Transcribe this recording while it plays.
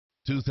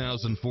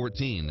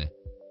2014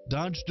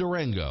 Dodge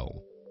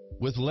Durango.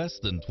 With less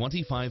than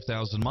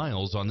 25,000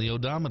 miles on the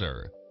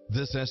odometer,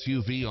 this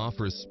SUV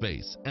offers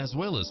space as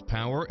well as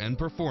power and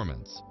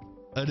performance.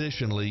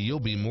 Additionally,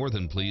 you'll be more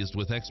than pleased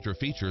with extra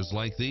features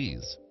like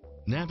these: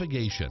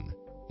 navigation,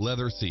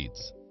 leather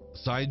seats,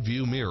 side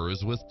view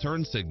mirrors with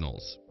turn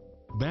signals,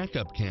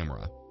 backup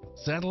camera,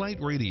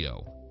 satellite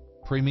radio,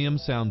 premium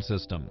sound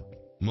system,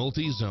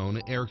 multi-zone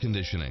air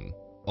conditioning,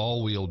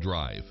 all-wheel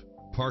drive,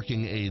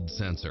 parking aid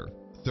sensor,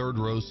 third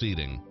row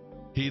seating,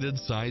 heated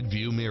side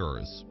view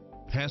mirrors,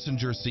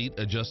 passenger seat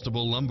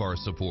adjustable lumbar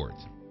support,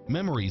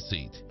 memory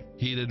seat,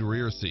 heated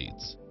rear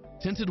seats,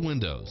 tinted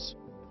windows.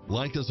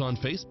 Like us on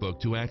Facebook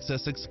to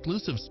access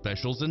exclusive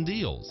specials and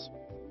deals.